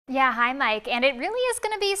Yeah, hi Mike. And it really is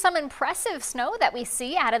going to be some impressive snow that we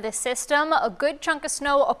see out of this system. A good chunk of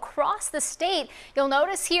snow across the state. You'll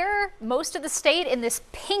notice here most of the state in this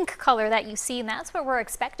pink color that you see, and that's where we're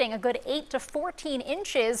expecting a good 8 to 14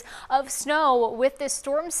 inches of snow with this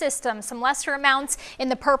storm system. Some lesser amounts in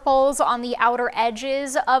the purples on the outer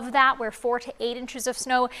edges of that, where 4 to 8 inches of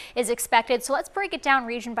snow is expected. So let's break it down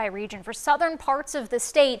region by region. For southern parts of the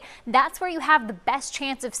state, that's where you have the best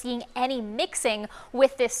chance of seeing any mixing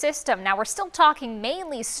with this system. Now we're still talking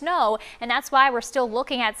mainly snow, and that's why we're still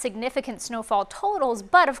looking at significant snowfall totals.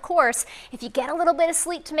 But of course, if you get a little bit of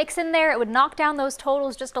sleet to mix in there, it would knock down those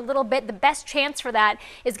totals just a little bit. The best chance for that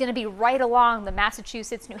is going to be right along the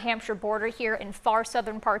Massachusetts-New Hampshire border here in far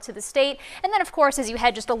southern parts of the state. And then of course, as you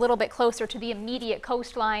head just a little bit closer to the immediate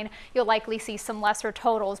coastline, you'll likely see some lesser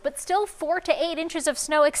totals, but still 4 to 8 inches of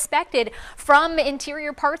snow expected from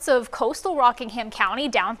interior parts of coastal Rockingham County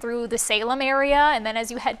down through the Salem area. And then as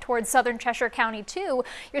you head towards southern Cheshire County too,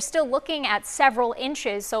 you're still looking at several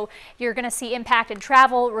inches. So you're going to see impacted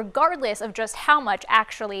travel regardless of just how much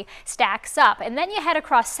actually stacks up. And then you head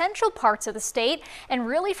across central parts of the state, and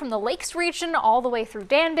really from the Lakes region all the way through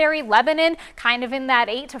Danbury, Lebanon, kind of in that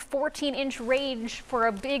 8 to 14 inch range for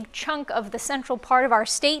a big chunk of the central part of our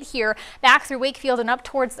state here, back through Wakefield and up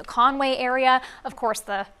towards the Conway area. Of course,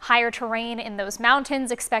 the higher terrain in those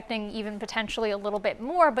mountains, expecting even potentially a little bit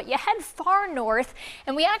more, but you head far north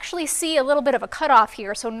and we actually see a little bit of a cutoff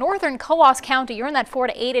here. So northern Coos County, you're in that 4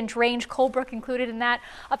 to 8 inch range, Colebrook included in that,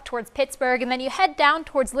 up towards Pittsburgh, and then you head down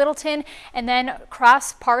towards Littleton and then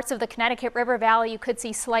across parts of the Connecticut River Valley. You could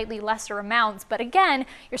see slightly lesser amounts, but again,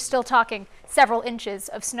 you're still talking several inches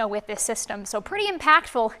of snow with this system. So pretty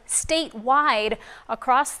impactful statewide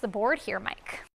across the board here, Mike.